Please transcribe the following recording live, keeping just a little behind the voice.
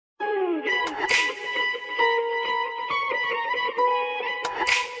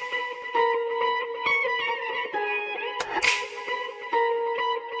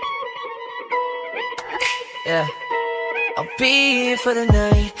Yeah. I'll be here for the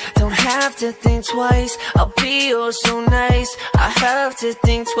night, don't have to think twice. I'll be oh so nice, I have to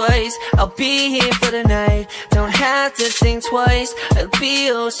think twice. I'll be here for the night, don't have to think twice. I'll be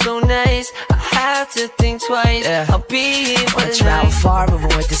oh so nice, I have to think twice. Yeah. I'll be here for the night. Travel far,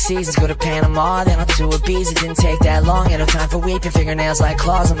 moving with the seasons, go to Panama, then on to Ibiza. Didn't take that long, ain't no time for weeping. Fingernails like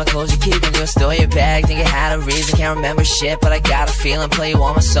claws on my clothes you keep. And just store your bag, think it had a reason. Can't remember shit, but I got a feeling. Play you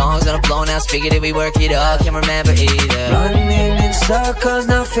all my songs on a blown out speaker, did we work it up? Can't remember either. Running in circles,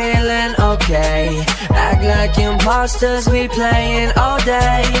 not feeling okay. Act like imposters, we playing all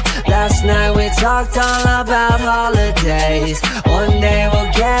day. Last night we talked all about holidays. One day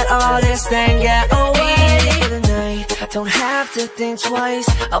we'll get all this thing, get away. For the night, don't have to think twice.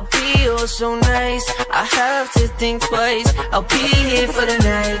 I'll be oh so nice, I have to think twice. I'll be here for the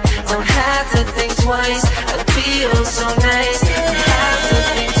night, don't have to think twice. I'll be oh so nice, I have to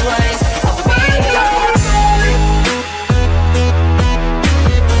think twice. I'll be here.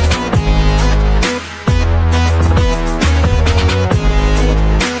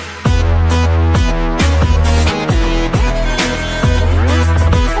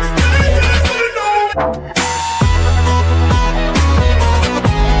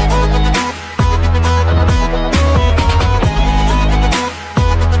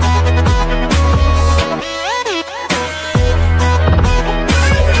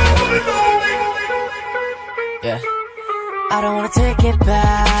 I don't wanna take it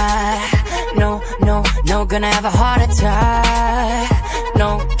back. No, no, no, gonna have a heart attack.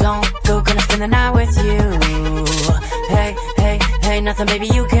 No, don't go, gonna spend the night with you. Hey, hey, hey, nothing baby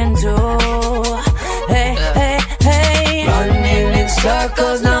you can do. Hey, hey, hey. Running in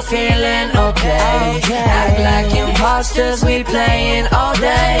circles, not feeling okay. Act like imposters, we playing all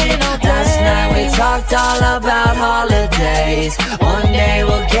day. Last night we talked all about holidays. One day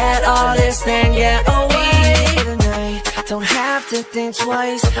we'll get all this thing, get away. Don't have to think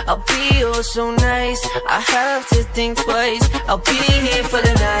twice, I'll be oh so nice. I have to think twice, I'll be here for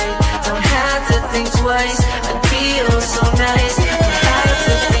the night. Don't have to think twice, I'll be oh so nice. I have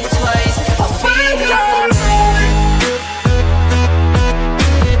to think twice, I'll be here for the night.